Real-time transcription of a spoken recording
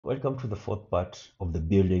Welcome to the fourth part of the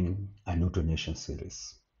Building a Utu Nation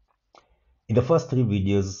series. In the first three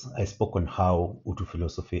videos, I spoke on how Utu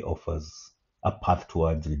philosophy offers a path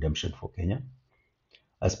towards redemption for Kenya.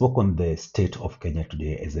 I spoke on the state of Kenya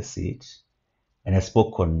today as I see it, and I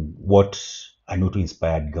spoke on what an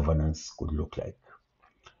Utu-inspired governance could look like.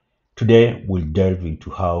 Today, we'll delve into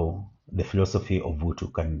how the philosophy of Utu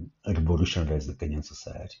can revolutionize the Kenyan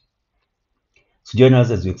society. So join us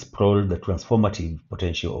as we explore the transformative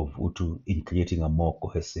potential of Utu in creating a more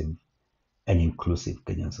cohesive and inclusive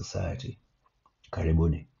Kenyan society.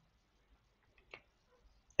 Karibuni.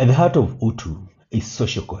 At the heart of Utu is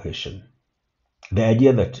social cohesion, the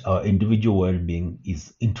idea that our individual well-being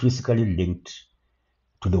is intrinsically linked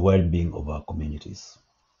to the well-being of our communities.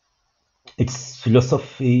 Its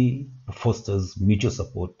philosophy fosters mutual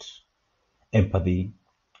support, empathy,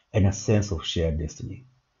 and a sense of shared destiny.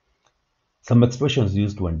 Some expressions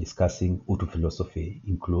used when discussing Utu philosophy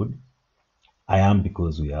include, I am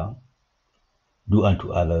because we are, do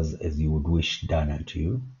unto others as you would wish done unto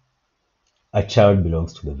you, a child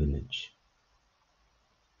belongs to the village.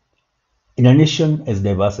 In a nation as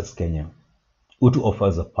diverse as Kenya, Utu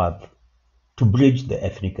offers a path to bridge the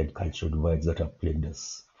ethnic and cultural divides that have plagued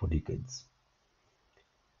us for decades.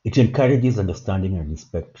 It encourages understanding and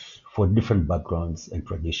respect for different backgrounds and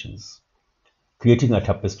traditions, creating a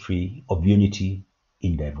tapestry of unity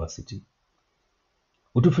in diversity.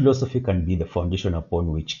 Utu philosophy can be the foundation upon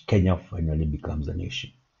which Kenya finally becomes a nation.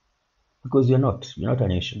 Because you're not a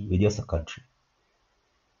nation, you're just a country.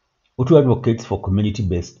 Utu advocates for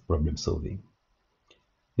community-based problem solving.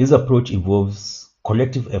 This approach involves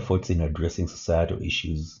collective efforts in addressing societal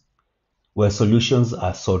issues where solutions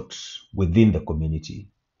are sought within the community,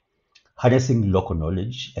 harnessing local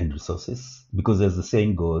knowledge and resources, because as the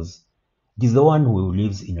saying goes, it is the one who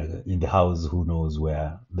lives in the house who knows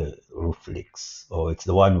where the roof leaks, or it's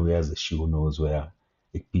the one who wears the shoe who knows where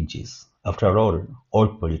it pinches. After all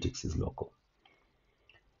politics is local.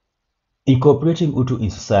 Incorporating Utu in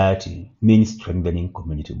society means strengthening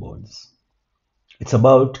community bonds. It's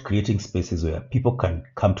about creating spaces where people can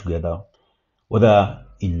come together, whether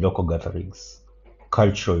in local gatherings,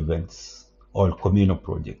 cultural events, or communal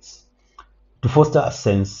projects, to foster a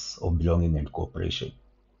sense of belonging and cooperation.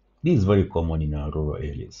 This is very common in our rural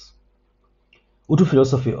areas. Utu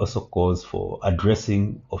philosophy also calls for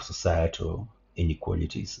addressing of societal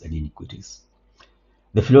inequalities and iniquities.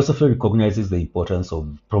 The philosophy recognizes the importance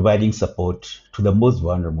of providing support to the most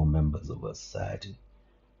vulnerable members of our society,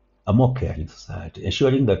 a more caring society,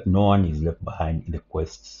 ensuring that no one is left behind in the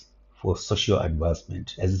quest for social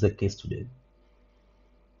advancement, as is the case today.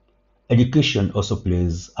 Education also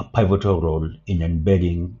plays a pivotal role in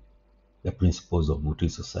embedding the principles of Utu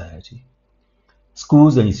society.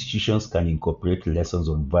 Schools and institutions can incorporate lessons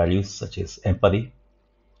on values such as empathy,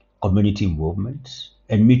 community involvement,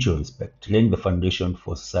 and mutual respect, laying the foundation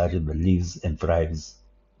for a society that lives and thrives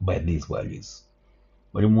by these values.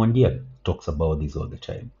 Mwalimu Wandia talks about this all the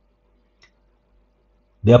time.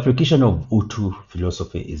 The application of Utu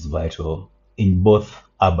philosophy is vital in both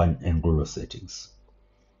urban and rural settings.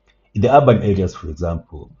 In the urban areas, for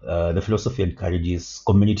example, the philosophy encourages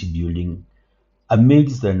community building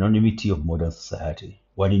amidst the anonymity of modern society,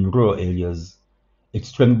 while in rural areas, it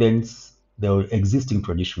strengthens the existing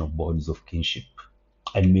traditional bonds of kinship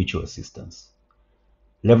and mutual assistance,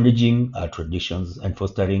 leveraging our traditions and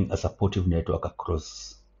fostering a supportive network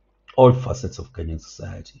across all facets of Kenyan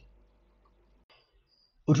society.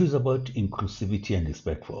 Utu is about inclusivity and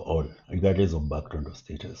respect for all, regardless of background or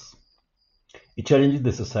status. It challenges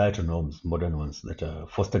the societal norms, modern ones, that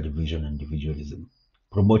foster division and individualism,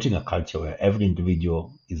 promoting a culture where every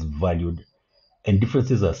individual is valued and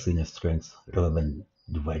differences are seen as strengths rather than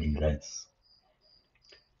dividing lines.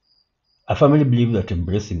 I firmly believe that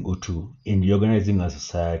embracing Utu in reorganizing our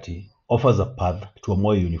society offers a path to a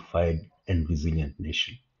more unified and resilient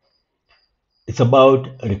nation. It's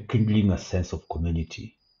about rekindling a sense of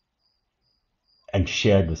community and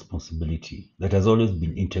shared responsibility that has always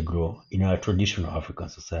been integral in our traditional African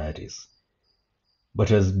societies, but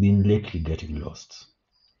has been lately getting lost,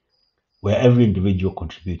 where every individual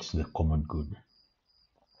contributes to the common good.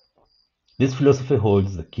 This philosophy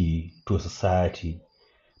holds the key to a society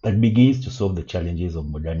that begins to solve the challenges of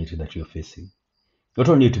modernity that we are facing, not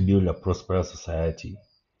only to build a prosperous society,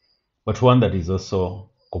 but one that is also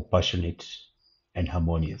compassionate and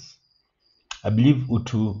harmonious. I believe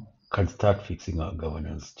Utu can start fixing our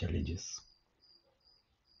governance challenges.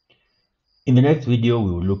 In the next video,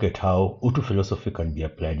 we will look at how Utu philosophy can be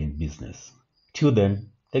applied in business. Till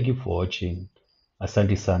then, thank you for watching.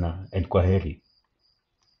 Asante sana and kwaheri.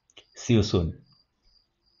 See you soon.